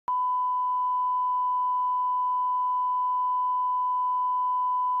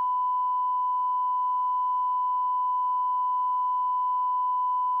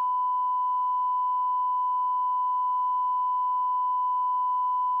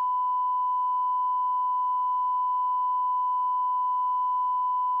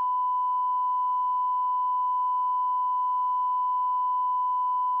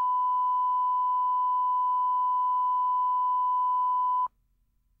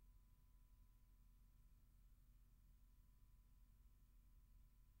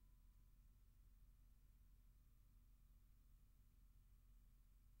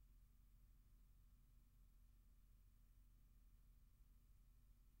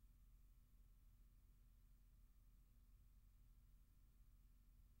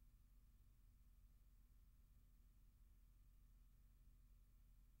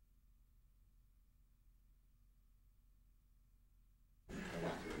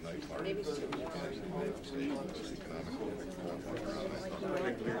Maybe it's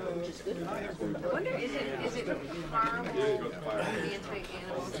I wonder, is it horrible the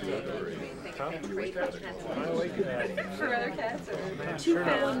anti-animal thing? For other cats or 2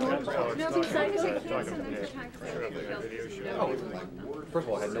 pounds? No, besides I can't send them for First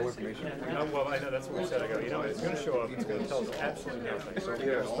of all, I had no information. Well, I know that's what we said. I go, it's going to show up. It's going to tell us absolutely nothing. So we're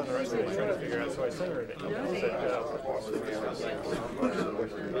going to spend the rest of the day trying to figure out. So I sent her an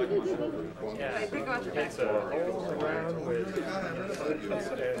it's a hole around with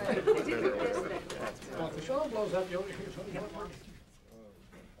if the show blows up, you'll hear something.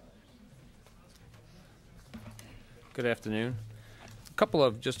 Good afternoon. A couple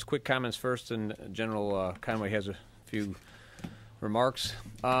of just quick comments first, and General Conway has a few remarks.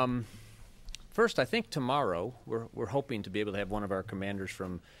 First, I think tomorrow we're hoping to be able to have one of our commanders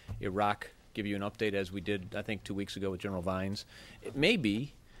from Iraq give you an update, as we did, I think, 2 weeks ago with General Vines. It may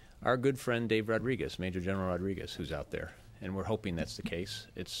be our good friend Dave Rodriguez, Major General Rodriguez, who's out there, and we're hoping that's the case.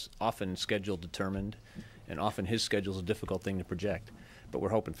 It's often schedule determined, and often his schedule is a difficult thing to project, but we're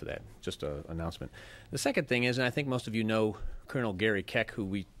hoping for that. Just an announcement. The second thing is, and I think most of you know Colonel Gary Keck, who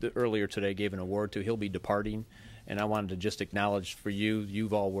we earlier today gave an award to. He'll be departing, and I wanted to just acknowledge for you,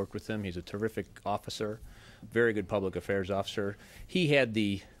 you've all worked with him. He's a terrific officer, very good public affairs officer. He had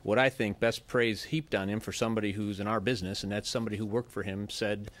the, what I think, best praise heaped on him for somebody who's in our business, and that's somebody who worked for him,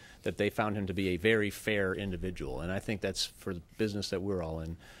 said that they found him to be a very fair individual. And I think that's, for the business that we're all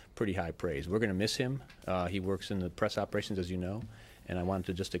in, pretty high praise. We're going to miss him. He works in the press operations, as you know, and I wanted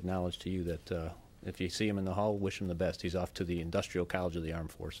to just acknowledge to you that if you see him in the hall, wish him the best. He's off to the Industrial College of the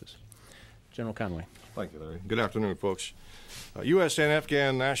Armed Forces. General Conway. Thank you, Larry. Good afternoon, folks. U.S. and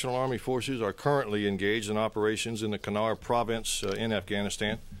Afghan National Army forces are currently engaged in operations in the Kunar province in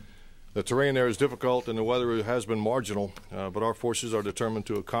Afghanistan. The terrain there is difficult and the weather has been marginal, but our forces are determined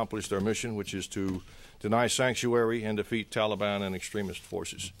to accomplish their mission, which is to deny sanctuary and defeat Taliban and extremist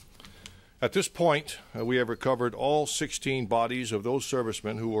forces. At this point, we have recovered all 16 bodies of those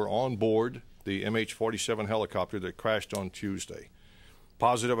servicemen who were on board the MH-47 helicopter that crashed on Tuesday.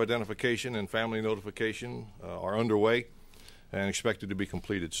 Positive identification and family notification are underway and expected to be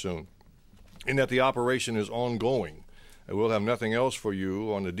completed soon. In that the operation is ongoing, we'll have nothing else for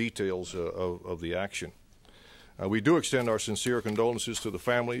you on the details of the action. We do extend our sincere condolences to the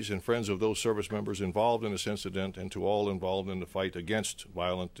families and friends of those service members involved in this incident and to all involved in the fight against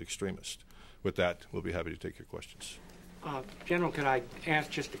violent extremists. With that, we'll be happy to take your questions. General, could I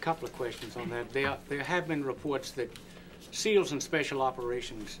ask just a couple of questions on that? There have been reports that SEALs and Special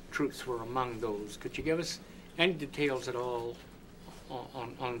Operations troops were among those. Could you give us any details at all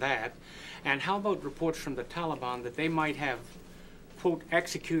on that? And how about reports from the Taliban that they might have, quote,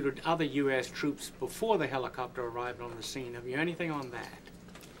 executed other U.S. troops before the helicopter arrived on the scene? Have you anything on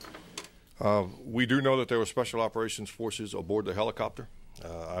that? We do know that there were Special Operations forces aboard the helicopter.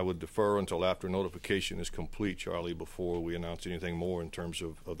 I would defer until after notification is complete, Charlie, before we announce anything more in terms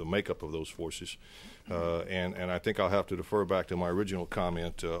of the makeup of those forces. And I think I'll have to defer back to my original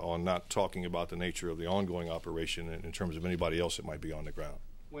comment on not talking about the nature of the ongoing operation in terms of anybody else that might be on the ground.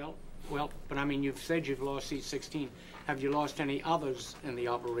 Well, but I mean, you've said you've lost C-16. Have you lost any others in the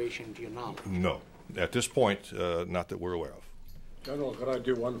operation, to your knowledge? No. At this point, not that we're aware of. General, could I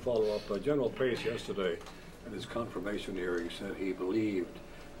do one follow-up? General Pace yesterday at his confirmation hearing said he believed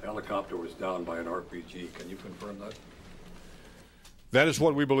the helicopter was down by an RPG. Can you confirm that? That is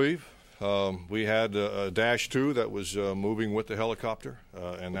what we believe. We had a Dash 2 that was moving with the helicopter,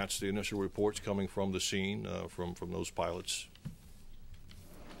 and that's the initial reports coming from the scene from those pilots.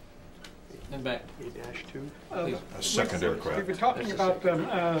 And back. A Dash 2? A second aircraft. We've been talking about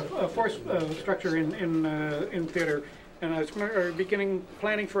a force structure in theater. And I was beginning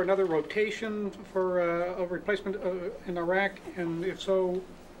planning for another rotation for a replacement in Iraq, and if so,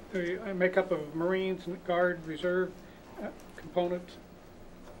 a makeup of Marines, Guard, Reserve components.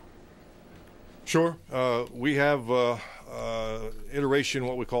 Sure. We have iteration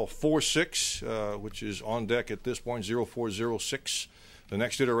what we call 4-6, which is on deck at this point, 0406. The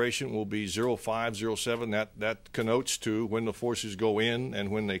next iteration will be 0507. That connotes to when the forces go in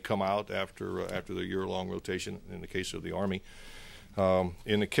and when they come out after the year-long rotation in the case of the Army.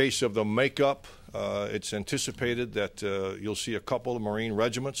 In the case of the makeup, it's anticipated that you'll see a couple of Marine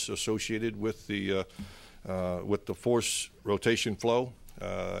regiments associated with the force rotation flow.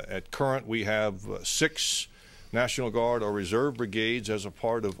 At current, we have 6 National Guard or Reserve brigades as a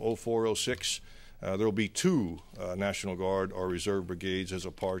part of 0406. There will be 2 National Guard or Reserve brigades as a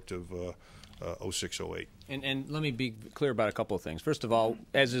part of 0608. And let me be clear about a couple of things. First of all,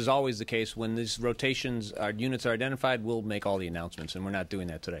 as is always the case, when these rotations, our units are identified, we'll make all the announcements, and we're not doing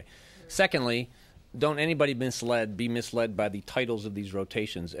that today. Secondly, don't anybody be misled by the titles of these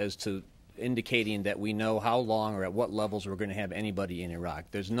rotations as to indicating that we know how long or at what levels we're going to have anybody in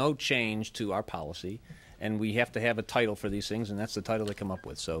Iraq. There's no change to our policy, and we have to have a title for these things, and that's the title they come up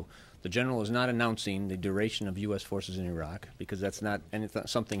with. So the general is not announcing the duration of U.S. forces in Iraq because that's not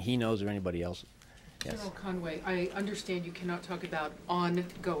something he knows or anybody else. Yes. General Conway, I understand you cannot talk about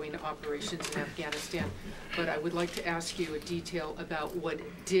ongoing operations in Afghanistan, but I would like to ask you a detail about what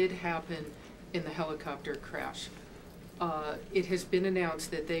did happen in the helicopter crash. It has been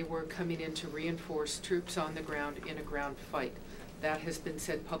announced that they were coming in to reinforce troops on the ground in a ground fight. That has been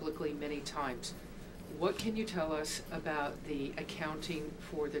said publicly many times. What can you tell us about the accounting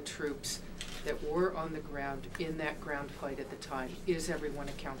for the troops that were on the ground in that ground fight at the time? Is everyone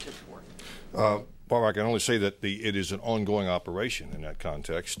accounted for? Barbara, I can only say that it is an ongoing operation in that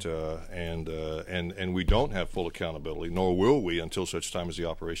context, and we don't have full accountability, nor will we until such time as the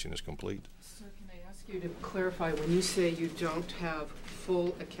operation is complete. Sir, can I ask you to clarify, when you say you don't have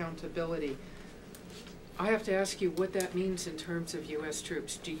full accountability, I have to ask you what that means in terms of U.S.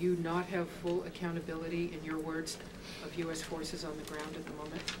 troops. Do you not have full accountability, in your words, of U.S. forces on the ground at the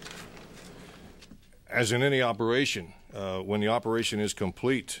moment? As in any operation, when the operation is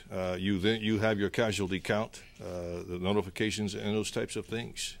complete, you have your casualty count, the notifications, and those types of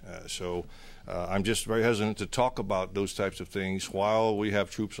things. So I'm just very hesitant to talk about those types of things while we have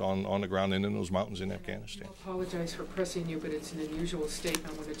troops on the ground and in those mountains in Afghanistan. I apologize for pressing you, but it's an unusual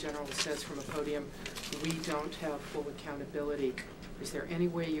statement when a general says from a podium, we don't have full accountability. Is there any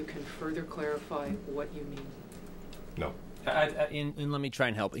way you can further clarify what you mean? No. And let me try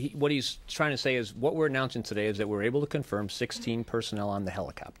and help. What he's trying to say is what we're announcing today is that we're able to confirm 16 personnel on the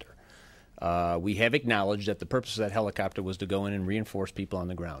helicopter. We have acknowledged that the purpose of that helicopter was to go in and reinforce people on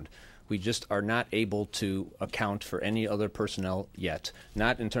the ground. We just are not able to account for any other personnel yet,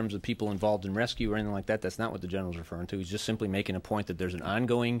 not in terms of people involved in rescue or anything like that. That's not what the general's referring to. He's just simply making a point that there's an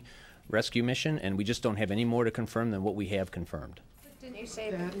ongoing rescue mission, and we just don't have any more to confirm than what we have confirmed. Didn't you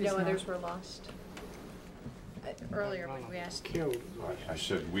say that no others were lost? Earlier when we asked. I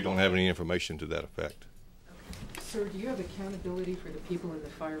said we don't have any information to that effect. Okay. Sir, do you have accountability for the people in the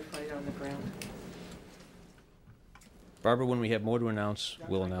firefight on the ground? Barbara, when we have more to announce,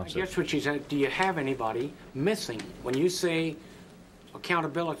 we'll announce it. I guess what she said, do you have anybody missing? When you say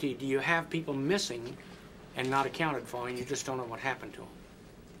accountability, do you have people missing and not accounted for, and you just don't know what happened to them?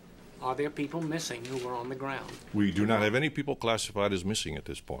 Are there people missing who were on the ground? We do not have any people classified as missing at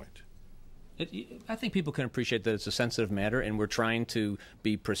this point. I think people can appreciate that it's a sensitive matter, and we're trying to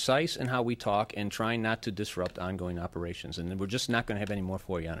be precise in how we talk and trying not to disrupt ongoing operations. And we're just not going to have any more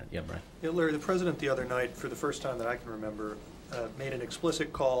for you on it. Yeah, Brian. Yeah, Larry, the President the other night, for the first time that I can remember, made an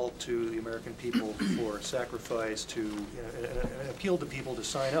explicit call to the American people for sacrifice, to an appeal to people to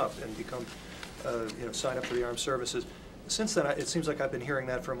sign up and become, sign up for the armed services. Since then, it seems like I've been hearing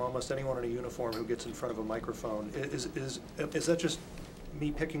that from almost anyone in a uniform who gets in front of a microphone. Is that just me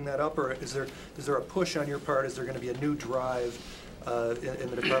picking that up, or is there a push on your part? Is there going to be a new drive in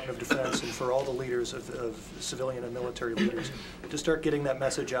the Department of Defense and for all the leaders of civilian and military leaders to start getting that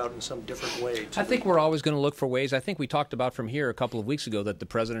message out in some different way? I think we're always going to look for ways. I think we talked about from here a couple of weeks ago that the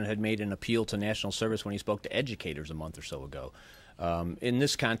President had made an appeal to national service when he spoke to educators a month or so ago. In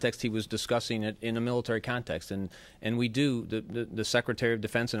this context, he was discussing it in a military context, and we do, the Secretary of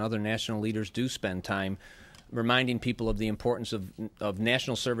Defense and other national leaders do spend time reminding people of the importance of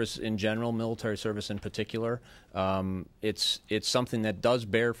national service in general, military service in particular. It's something that does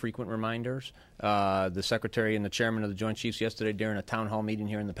bear frequent reminders. The Secretary and the Chairman of the Joint Chiefs yesterday during a town hall meeting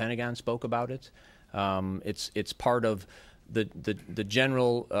here in the Pentagon spoke about it. It's part of the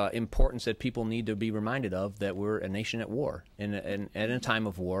general importance that people need to be reminded of, that we're a nation at war. And at a time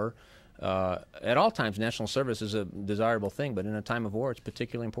of war, at all times, national service is a desirable thing, but in a time of war, it's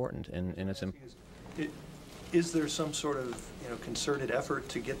particularly important. And it's Is there some sort of concerted effort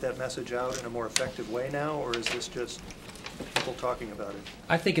to get that message out in a more effective way now, or is this just people talking about it?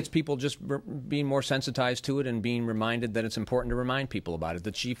 I think it's people just being more sensitized to it and being reminded that it's important to remind people about it.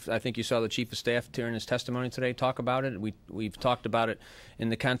 The chief, I think you saw the Chief of Staff during his testimony today talk about it. We've talked about it in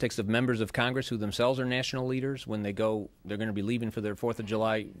the context of members of Congress who themselves are national leaders. When they go, they're going to be leaving for their 4th of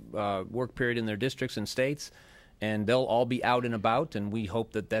July work period in their districts and states. And they'll all be out and about, and we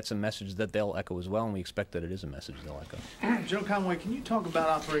hope that that's a message that they'll echo as well, and we expect that it is a message they'll echo. General Conway, can you talk about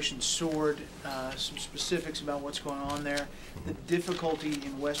Operation Sword, some specifics about what's going on there, the difficulty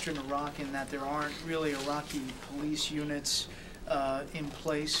in western Iraq in that there aren't really Iraqi police units, in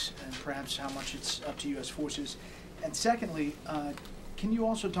place, and perhaps how much it's up to U.S. forces? And secondly, can you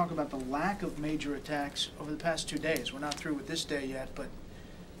also talk about the lack of major attacks over the past 2 days? We're not through with this day yet, but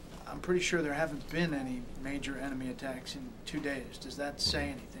I'm pretty sure there haven't been any major enemy attacks in 2 days. Does that say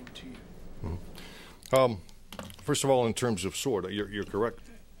anything to you? Mm-hmm. First of all, in terms of SWORD, you're correct,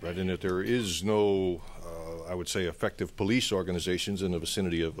 right, in that there is no, I would say, effective police organizations in the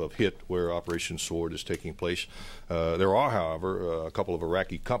vicinity of HIT where Operation SWORD is taking place. There are, however, a couple of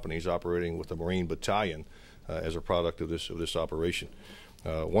Iraqi companies operating with the Marine Battalion as a product of this operation.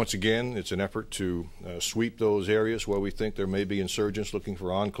 Once again, it's an effort to sweep those areas where we think there may be insurgents looking for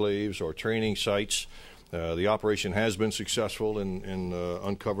enclaves or training sites. The operation has been successful in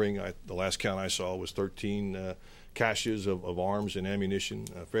uncovering, the last count I saw was 13 caches of arms and ammunition,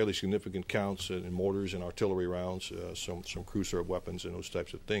 fairly significant counts in mortars and artillery rounds, some crew-served weapons and those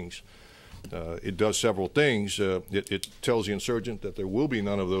types of things. It does several things. It tells the insurgent that there will be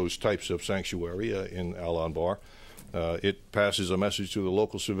none of those types of sanctuary in Al-Anbar. It passes a message to the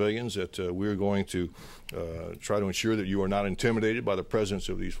local civilians that we're going to try to ensure that you are not intimidated by the presence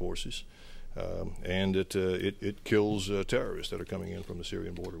of these forces, and it kills terrorists that are coming in from the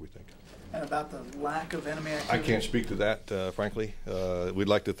Syrian border, we think. And about the lack of enemy activity? I can't speak to that, frankly. We'd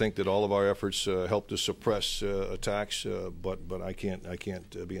like to think that all of our efforts help to suppress attacks, but I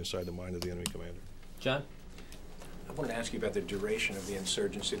can't be inside the mind of the enemy commander. John? I wanted to ask you about the duration of the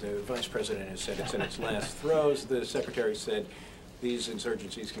insurgency. The Vice President has said it's in its last throes. The Secretary said these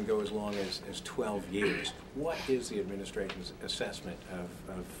insurgencies can go as long as 12 years. What is the administration's assessment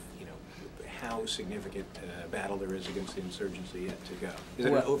of how significant battle there is against the insurgency yet to go? Is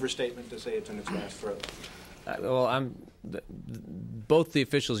it an overstatement to say it's in its last throes? Well, both the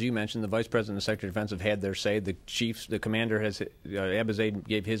officials you mentioned, the Vice President and the Secretary of Defense, have had their say. The chiefs, the commander, Abizaid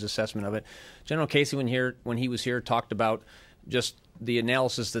gave his assessment of it. General Casey, when he was here, talked about just the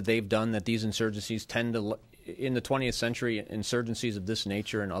analysis that they've done, that these insurgencies tend to, in the 20th century, insurgencies of this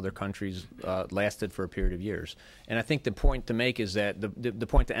nature in other countries lasted for a period of years. And I think the point to make is that, the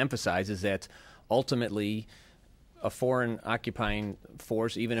point to emphasize is that ultimately a foreign occupying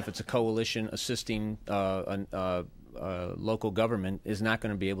force, even if it's a coalition assisting a local government, is not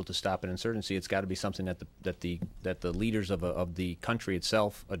going to be able to stop an insurgency. It's got to be something that the leaders of the country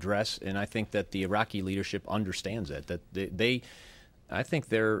itself address, and I think that the Iraqi leadership understands that. I think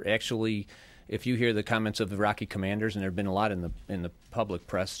they're actually, if you hear the comments of Iraqi commanders, and there have been a lot in the public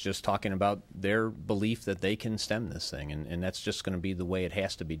press just talking about their belief that they can stem this thing, and that's just going to be the way it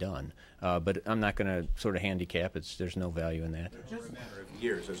has to be done. But I'm not going to sort of handicap it. There's no value in that. Just a matter of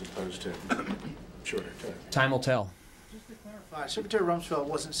years as opposed to shorter term. Time will tell. Just to clarify, Secretary Rumsfeld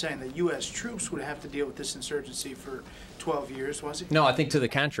wasn't saying that U.S. troops would have to deal with this insurgency for 12 years, was he? No, I think to the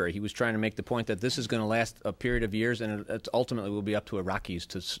contrary. He was trying to make the point that this is going to last a period of years, and it ultimately will be up to Iraqis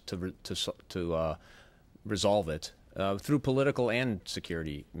to resolve it through political and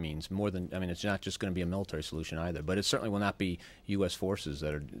security means. It's not just going to be a military solution either, but it certainly will not be U.S. forces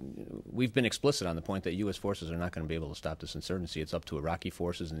that are. We've been explicit on the point that U.S. forces are not going to be able to stop this insurgency. It's up to Iraqi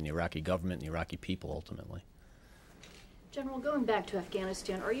forces and the Iraqi government and the Iraqi people ultimately. General, going back to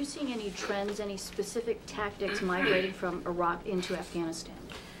Afghanistan, are you seeing any trends, any specific tactics migrating from Iraq into Afghanistan?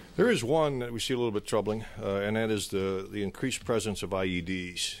 There is one that we see a little bit troubling, and that is the increased presence of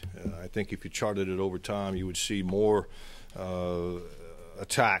IEDs. I think if you charted it over time, you would see more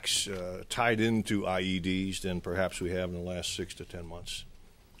attacks tied into IEDs than perhaps we have in the last 6 to 10 months.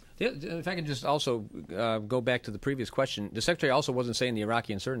 If I can just also go back to the previous question, the Secretary also wasn't saying the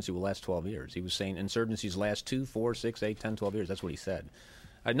Iraqi insurgency will last 12 years. He was saying insurgencies last 2, 4, 6, 8, 10, 12 years. That's what he said.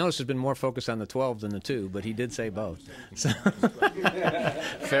 I noticed there's been more focus on the 12 than the 2, but he did say both. So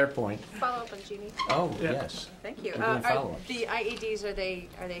fair point. Follow up on Jeannie. Oh, yes. Thank you. Are the IEDs, are they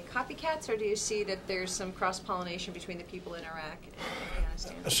copycats, or do you see that there's some cross-pollination between the people in Iraq and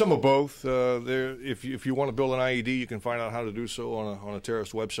Afghanistan? Some of both. If you want to build an IED, you can find out how to do so on a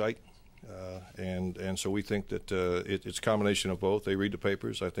terrorist website. And so we think that it's a combination of both. They read the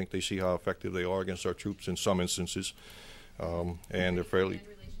papers. I think they see how effective they are against our troops in some instances. And they're fairly.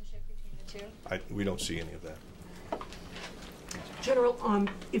 Relationship between the two? We don't see any of that. General,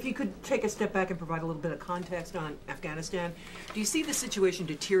 if you could take a step back and provide a little bit of context on Afghanistan, do you see the situation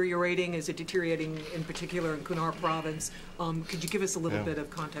deteriorating? Is it deteriorating in particular in Kunar province? Could you give us a little bit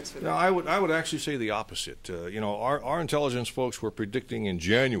of context for that? No, I would actually say the opposite. Our intelligence folks were predicting in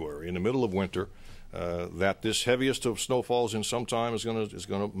January, in the middle of winter, that this heaviest of snowfalls in some time is going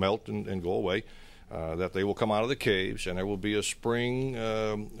to melt and go away. That they will come out of the caves, and there will be a spring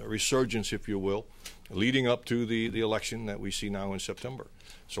resurgence, if you will, leading up to the election that we see now in September.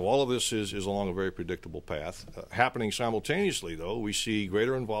 So all of this is along a very predictable path. Happening simultaneously, though, we see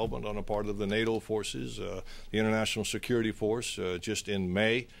greater involvement on the part of the NATO forces. The International Security Force just in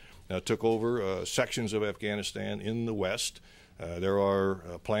May took over sections of Afghanistan in the west. There are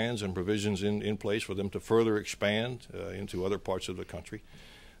plans and provisions in place for them to further expand into other parts of the country.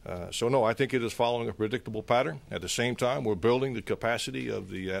 So no, I think it is following a predictable pattern. At the same time, we're building the capacity of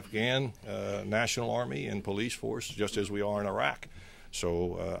the Afghan National Army and police force just as we are in Iraq.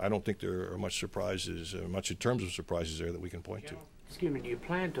 So I don't think there are much surprises, much in terms of surprises there that we can point to. Excuse me, do you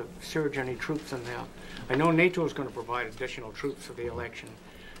plan to surge any troops in there? I know NATO is going to provide additional troops for the election.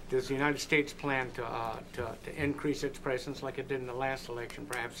 Does the United States plan to increase its presence like it did in the last election,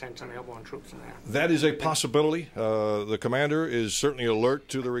 perhaps send some airborne troops in there? That is a possibility. The commander is certainly alert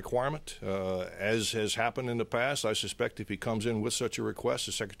to the requirement. As has happened in the past, I suspect if he comes in with such a request,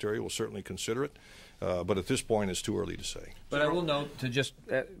 the Secretary will certainly consider it. But at this point, it's too early to say. But I will note, to just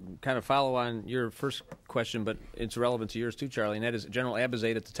kind of follow on your first question, but it's relevant to yours too, Charlie, and that is General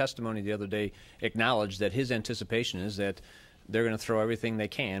Abizade at the testimony the other day acknowledged that his anticipation is that they're going to throw everything they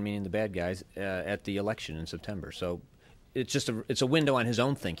can, meaning the bad guys, at the election in September. So it's just it's a window on his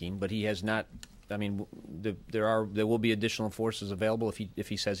own thinking, but he has not. I mean, there will be additional forces available if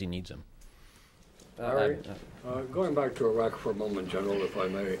he says he needs them. Going back to Iraq for a moment, General, if I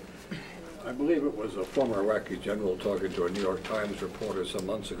may. I believe it was a former Iraqi general talking to a New York Times reporter some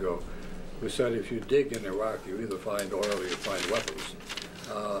months ago who said if you dig in Iraq, you either find oil or you find weapons.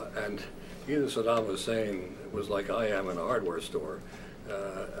 And either Saddam Hussein was like I am in a hardware store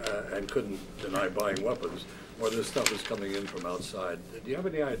and couldn't deny buying weapons, or this stuff is coming in from outside. Do you have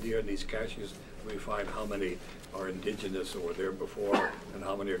any idea in these caches we find how many are indigenous or were there before and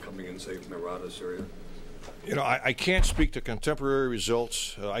how many are coming in, say, from Iran or Syria? You know, I can't speak to contemporary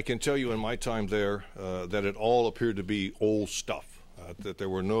results. I can tell you in my time there that it all appeared to be old stuff, that there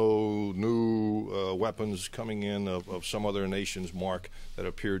were no new weapons coming in of some other nation's mark that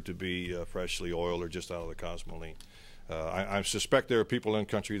appeared to be freshly oiled or just out of the Cosmoline. I suspect there are people in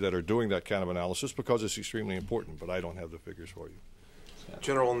country that are doing that kind of analysis because it's extremely important, but I don't have the figures for you.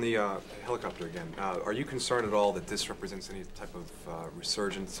 General, on the helicopter again, are you concerned at all that this represents any type of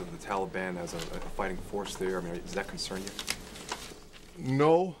resurgence of the Taliban as a fighting force there? I mean, does that concern you?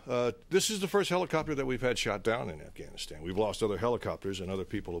 No. This is the first helicopter that we've had shot down in Afghanistan. We've lost other helicopters and other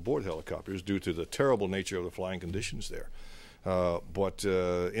people aboard helicopters due to the terrible nature of the flying conditions there. But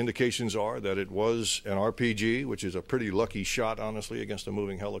indications are that it was an RPG, which is a pretty lucky shot, honestly, against a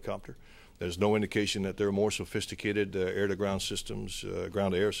moving helicopter. There's no indication that there are more sophisticated air-to-ground systems,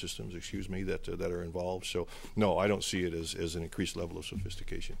 ground-to-air systems, excuse me, that are involved. So, no, I don't see it as an increased level of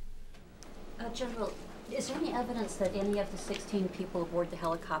sophistication. General, is there any evidence that any of the 16 people aboard the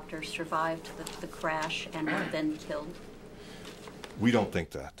helicopter survived the crash and were then killed? We don't think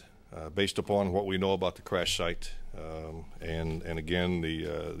that. Based upon what we know about the crash site, and again,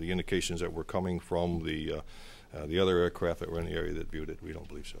 the indications that were coming from the other aircraft that were in the area that viewed it, we don't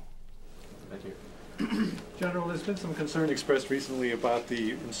believe so. Thank you. General, there's been some concern expressed recently about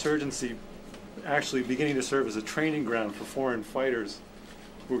the insurgency actually beginning to serve as a training ground for foreign fighters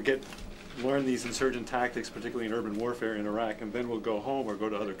who learn these insurgent tactics, particularly in urban warfare in Iraq, and then will go home or go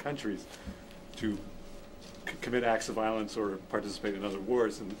to other countries to commit acts of violence or participate in other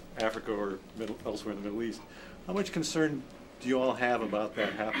wars in Africa or elsewhere in the Middle East. How much concern do you all have about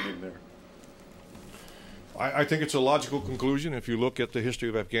that happening there? I think it's a logical conclusion if you look at the history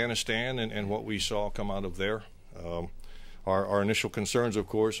of Afghanistan and what we saw come out of there. Our initial concerns, of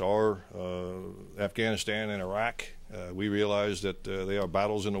course, are Afghanistan and Iraq. We realize that they are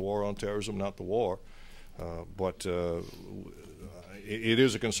battles in the war on terrorism, not the war. But it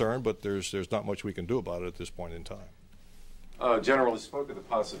is a concern, but there's not much we can do about it at this point in time. General, you spoke of the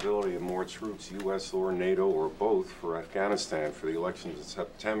possibility of more troops, U.S. or NATO or both, for Afghanistan for the elections in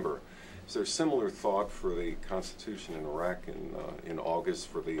September. Is there similar thought for the Constitution in Iraq in August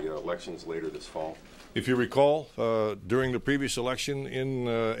for the elections later this fall? If you recall, during the previous election in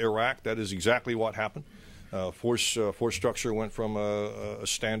Iraq, that is exactly what happened. Force structure went from a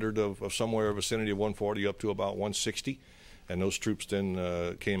standard of somewhere in the vicinity of 140 up to about 160. And those troops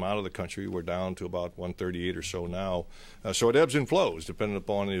then came out of the country. We're down to about 138 or so now. So it ebbs and flows depending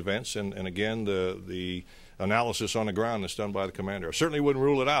upon the events. And again, the analysis on the ground is done by the commander. I certainly wouldn't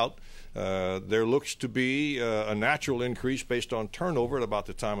rule it out. There looks to be a natural increase based on turnover at about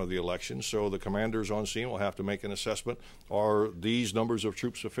the time of the election. So the commanders on scene will have to make an assessment. Are these numbers of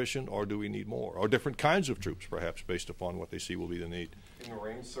troops sufficient, or do we need more? Or different kinds of troops, perhaps, based upon what they see will be the need. In the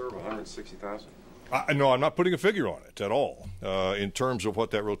range, sir, of 160,000? No, I'm not putting a figure on it at all. In terms of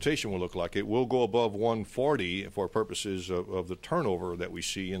what that rotation will look like, it will go above 140 for purposes of the turnover that we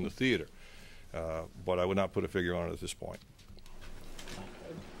see in the theater. But I would not put a figure on it at this point.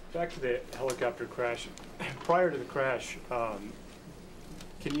 Back to the helicopter crash. Prior to the crash,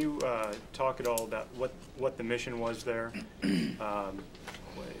 can you talk at all about what the mission was there? It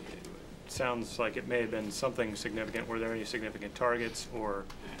sounds like it may have been something significant. Were there any significant targets, or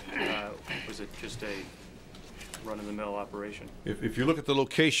was it just a run-of-the-mill operation? If you look at the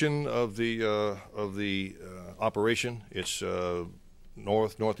location of the operation, it's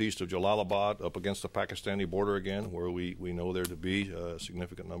northeast of Jalalabad, up against the Pakistani border again, where we know there to be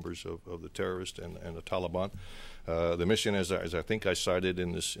significant numbers of the terrorists and the Taliban. The mission, as I think I cited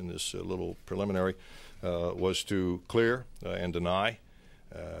in this little preliminary, was to clear and deny.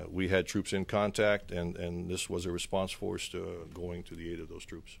 We had troops in contact, and this was a response force going to the aid of those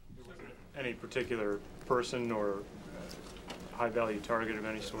troops. Any particular person or high-value target of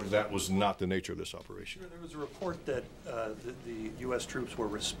any sort? That was not the nature of this operation. There was a report that the U.S. troops were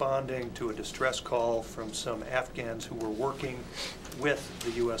responding to a distress call from some Afghans who were working with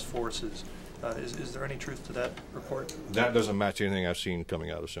the U.S. forces. Is there any truth to that report? That doesn't match anything I've seen coming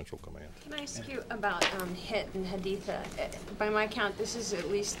out of Central Command. Can I ask you about HIT and Haditha? By my count, this is at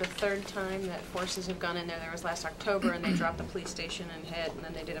least the third time that forces have gone in there. There was last October, and they dropped the police station in HIT, and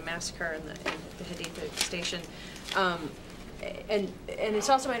then they did a massacre in the Haditha station. And it's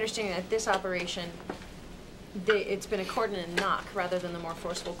also my understanding that this operation, it's been a cordon and knock rather than the more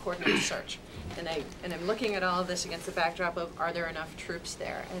forceful cordon and search. And I'm looking at all of this against the backdrop of, are there enough troops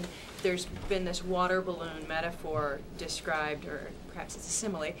there? And there's been this water balloon metaphor described, or perhaps it's a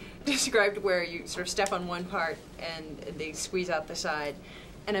simile, described where you sort of step on one part and they squeeze out the side.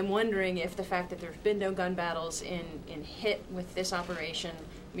 And I'm wondering if the fact that there have been no gun battles in HIT with this operation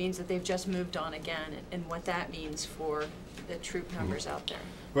means that they've just moved on again, and what that means for the troop numbers out there.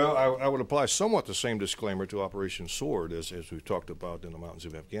 Well, I would apply somewhat the same disclaimer to Operation Sword as we've talked about in the mountains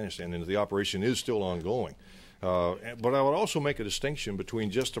of Afghanistan, and the operation is still ongoing. But I would also make a distinction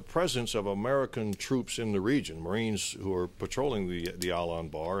between just the presence of American troops in the region, Marines who are patrolling the Al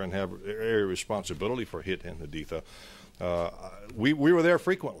Anbar and have area responsibility for HIT and Haditha. We were there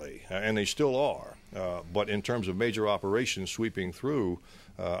frequently, and they still are. But in terms of major operations sweeping through,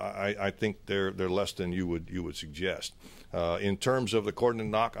 I think they're less than you would suggest. In terms of the cordon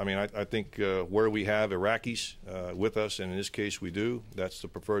and knock, I mean, I think where we have Iraqis with us, and in this case we do, that's the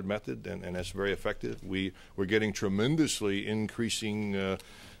preferred method, and that's very effective. We're getting tremendously increasing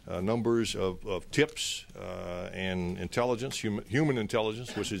numbers of tips and intelligence, human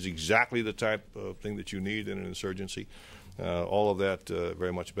intelligence, which is exactly the type of thing that you need in an insurgency. All of that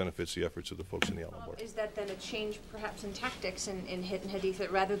very much benefits the efforts of the folks in the Al Anbar. Is that then a change perhaps in tactics in HIT and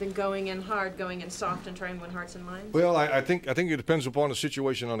Haditha, rather than going in hard, going in soft and trying to win hearts and minds? Well, I think it depends upon the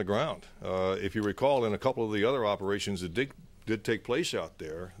situation on the ground. If you recall, in a couple of the other operations that did take place out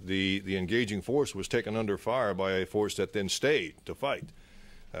there, the engaging force was taken under fire by a force that then stayed to fight.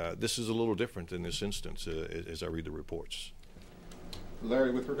 This is a little different in this instance, as I read the reports.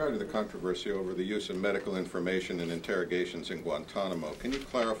 Larry, with regard to the controversy over the use of medical information in interrogations in Guantanamo, can you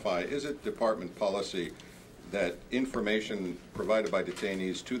clarify, is it department policy that information provided by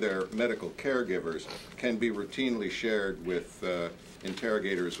detainees to their medical caregivers can be routinely shared with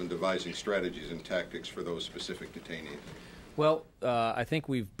interrogators when devising strategies and tactics for those specific detainees? Well, I think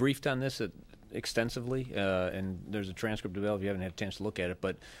we've briefed on this extensively, and there's a transcript available if you haven't had a chance to look at it,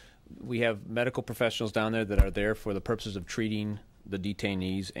 but we have medical professionals down there that are there for the purposes of treating the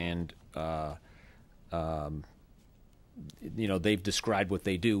detainees, and you know, they've described what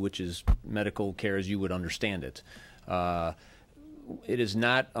they do, which is medical care as you would understand it. It is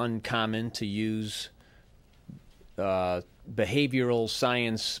not uncommon to use behavioral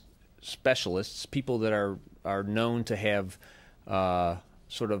science specialists, people that are known to have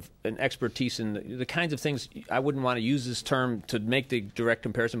sort of an expertise in the kinds of things. I wouldn't want to use this term to make the direct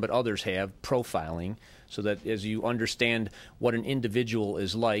comparison, but others have, profiling, so that as you understand what an individual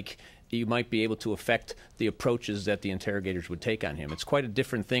is like, you might be able to affect the approaches that the interrogators would take on him. It's quite a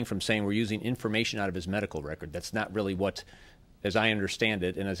different thing from saying we're using information out of his medical record. That's not really what, as I understand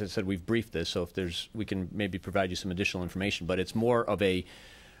it, and as I said, we've briefed this, so if we can maybe provide you some additional information, but it's more of a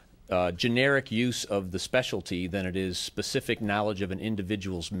generic use of the specialty than it is specific knowledge of an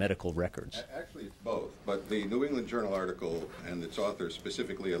individual's medical records. Actually, it's both. But the New England Journal article and its author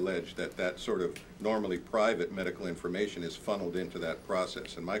specifically alleged that sort of normally private medical information is funneled into that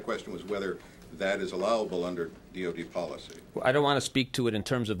process. And my question was whether that is allowable under DoD policy. Well, I don't want to speak to it in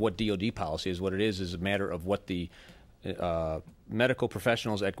terms of what DoD policy is. What it is a matter of what the medical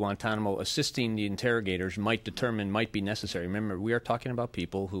professionals at Guantanamo assisting the interrogators might be necessary. Remember, we are talking about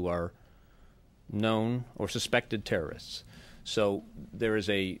people who are known or suspected terrorists. So there is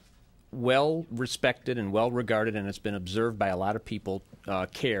a well-respected and well-regarded, and it's been observed by a lot of people,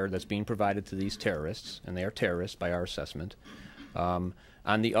 care that's being provided to these terrorists, and they are terrorists by our assessment.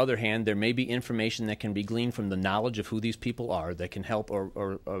 On the other hand, there may be information that can be gleaned from the knowledge of who these people are that can help,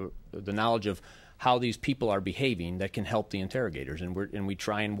 or the knowledge of how these people are behaving that can help the interrogators. And we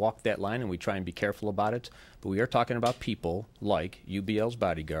try and walk that line, and we try and be careful about it. But we are talking about people like UBL's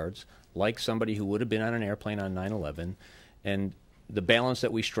bodyguards, like somebody who would have been on an airplane on 9/11, and the balance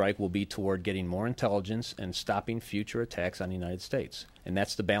that we strike will be toward getting more intelligence and stopping future attacks on the United States. And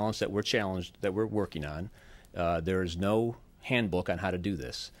that's the balance that we're working on. There is no handbook on how to do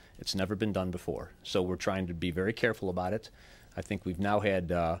this. It's never been done before. So we're trying to be very careful about it. I think we've now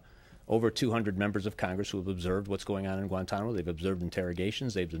had over 200 members of Congress who have observed what's going on in Guantanamo. They've observed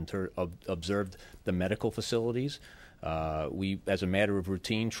interrogations. They've observed the medical facilities. We, as a matter of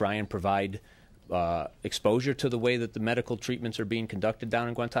routine, try and provide exposure to the way that the medical treatments are being conducted down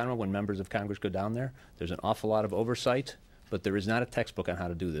in Guantanamo when members of Congress go down there. There's an awful lot of oversight, but there is not a textbook on how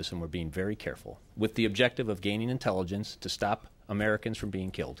to do this, and we're being very careful with the objective of gaining intelligence to stop Americans from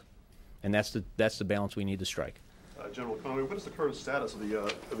being killed. And that's the balance we need to strike. General Conway, what is the current status of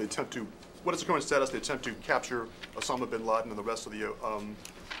the attempt to capture Osama bin Laden and the rest of the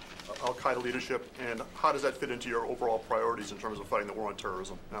Al-Qaeda leadership, and how does that fit into your overall priorities in terms of fighting the war on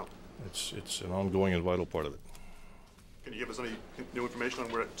terrorism now? It's an ongoing and vital part of it. Can you give us any new information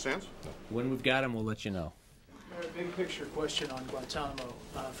on where it stands? No. When we've got them, we'll let you know. A big picture question on Guantanamo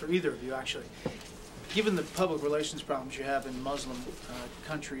for either of you, actually. Given the public relations problems you have in Muslim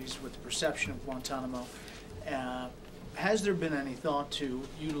countries with the perception of Guantanamo, has there been any thought to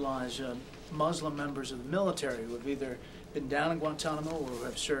utilize Muslim members of the military who have either been down in Guantanamo or who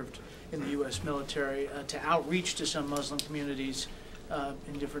have served in the U.S. military to outreach to some Muslim communities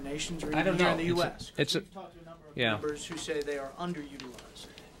in different nations, or even here in the U.S.? We've talked to a number of members who say they are underutilized.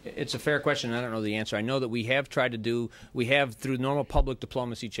 It's a fair question. I don't know the answer. I know that we have tried to through normal public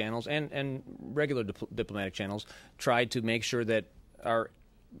diplomacy channels and regular diplomatic channels, tried to make sure that our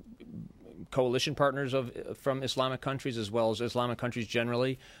coalition partners from Islamic countries, as well as Islamic countries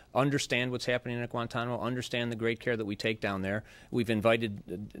generally, understand what's happening at Guantanamo, understand the great care that we take down there.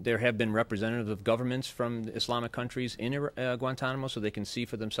 There have been representatives of governments from Islamic countries in Guantanamo so they can see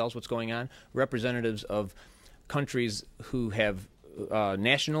for themselves what's going on, representatives of countries who have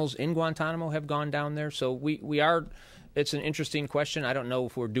nationals in Guantanamo have gone down there. So it's an interesting question. I don't know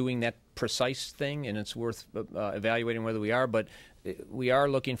if we're doing that precise thing, and it's worth evaluating whether we are, but we are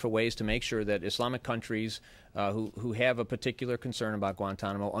looking for ways to make sure that Islamic countries who have a particular concern about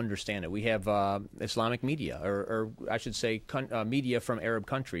Guantanamo understand it. We have Islamic media, or I should say media from Arab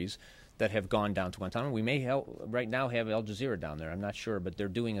countries that have gone down to Guantanamo. We may right now have Al Jazeera down there. I'm not sure, but they're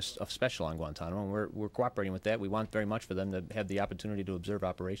doing a special on Guantanamo, and we're cooperating with that. We want very much for them to have the opportunity to observe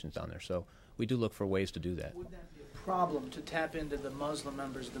operations down there. So we do look for ways to do that. Would that be a problem to tap into the Muslim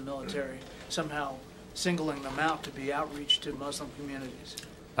members of the military, somehow singling them out to be outreach to Muslim communities?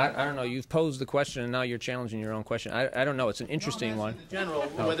 I don't know. You've posed the question, and now you're challenging your own question. I don't know. It's an interesting one. In general,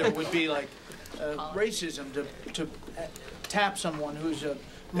 whether it would be like racism to tap someone who's a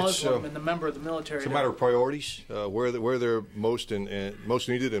Muslim and the member of the military. It's a matter of priorities, where they're most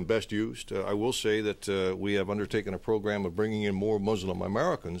needed and best used. I will say that we have undertaken a program of bringing in more Muslim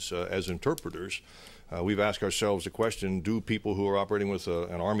Americans as interpreters. We've asked ourselves the question, do people who are operating with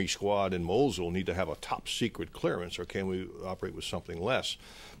an Army squad in Mosul need to have a top secret clearance, or can we operate with something less?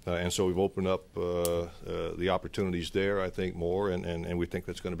 And so we've opened up the opportunities there, I think, more, and we think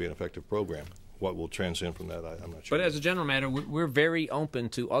that's going to be an effective program. What will transcend from that, I'm not sure. But as a general matter, we're very open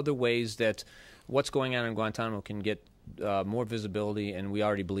to other ways that what's going on in Guantanamo can get more visibility, and we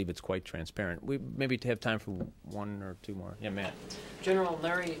already believe it's quite transparent. We maybe have time for one or two more. Yeah, Matt. General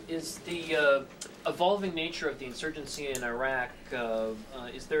Larry, is the evolving nature of the insurgency in Iraq,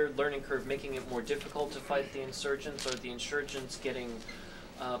 is their learning curve making it more difficult to fight the insurgents, or the insurgents getting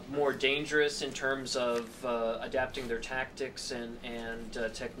more dangerous in terms of adapting their tactics and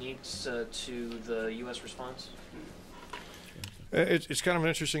techniques to the U.S. response? It's kind of an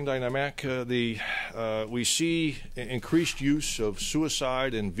interesting dynamic. We see increased use of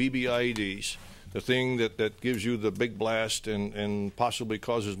suicide and VBIEDs, the thing that gives you the big blast and possibly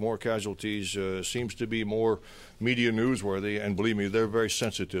causes more casualties, seems to be more media newsworthy, and believe me, they're very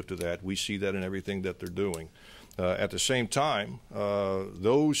sensitive to that. We see that in everything that they're doing. At the same time,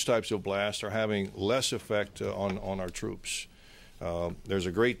 those types of blasts are having less effect on our troops. There's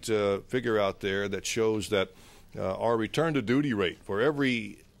a great figure out there that shows that our return to duty rate, for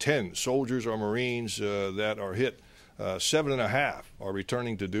every 10 soldiers or Marines that are hit, 7.5 are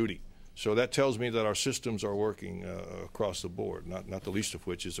returning to duty. So that tells me that our systems are working across the board, not the least of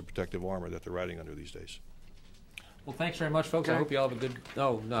which is the protective armor that they're riding under these days. Well, thanks very much, folks. I hope you all have a good...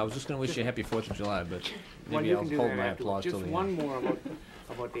 Oh, no, I was just going to wish you a happy 4th of July, but maybe I'll hold my applause till the end. Just one more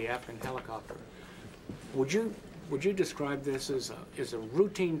about the Afghan helicopter. Would you describe this as a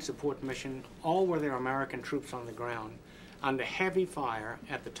routine support mission, all were there American troops on the ground, under heavy fire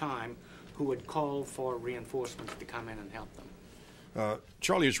at the time, who would call for reinforcements to come in and help them?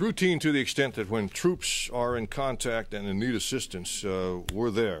 Charlie, it's routine to the extent that when troops are in contact and in need assistance, we're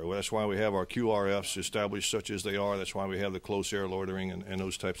there. That's why we have our QRFs established such as they are. That's why we have the close air loitering and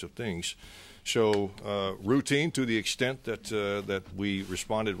those types of things. So routine to the extent that that we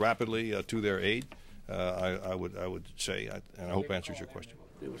responded rapidly to their aid, I would say, and I hope answers your question.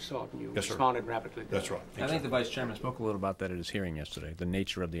 It was sought and you Yes, sir. responded rapidly. That's right. I think the Vice Chairman spoke a little about that at his hearing yesterday, the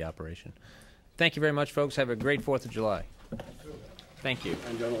nature of the operation. Thank you very much, folks. Have a great 4th of July. Thank you.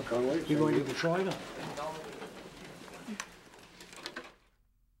 And General Conway? You going to Detroit?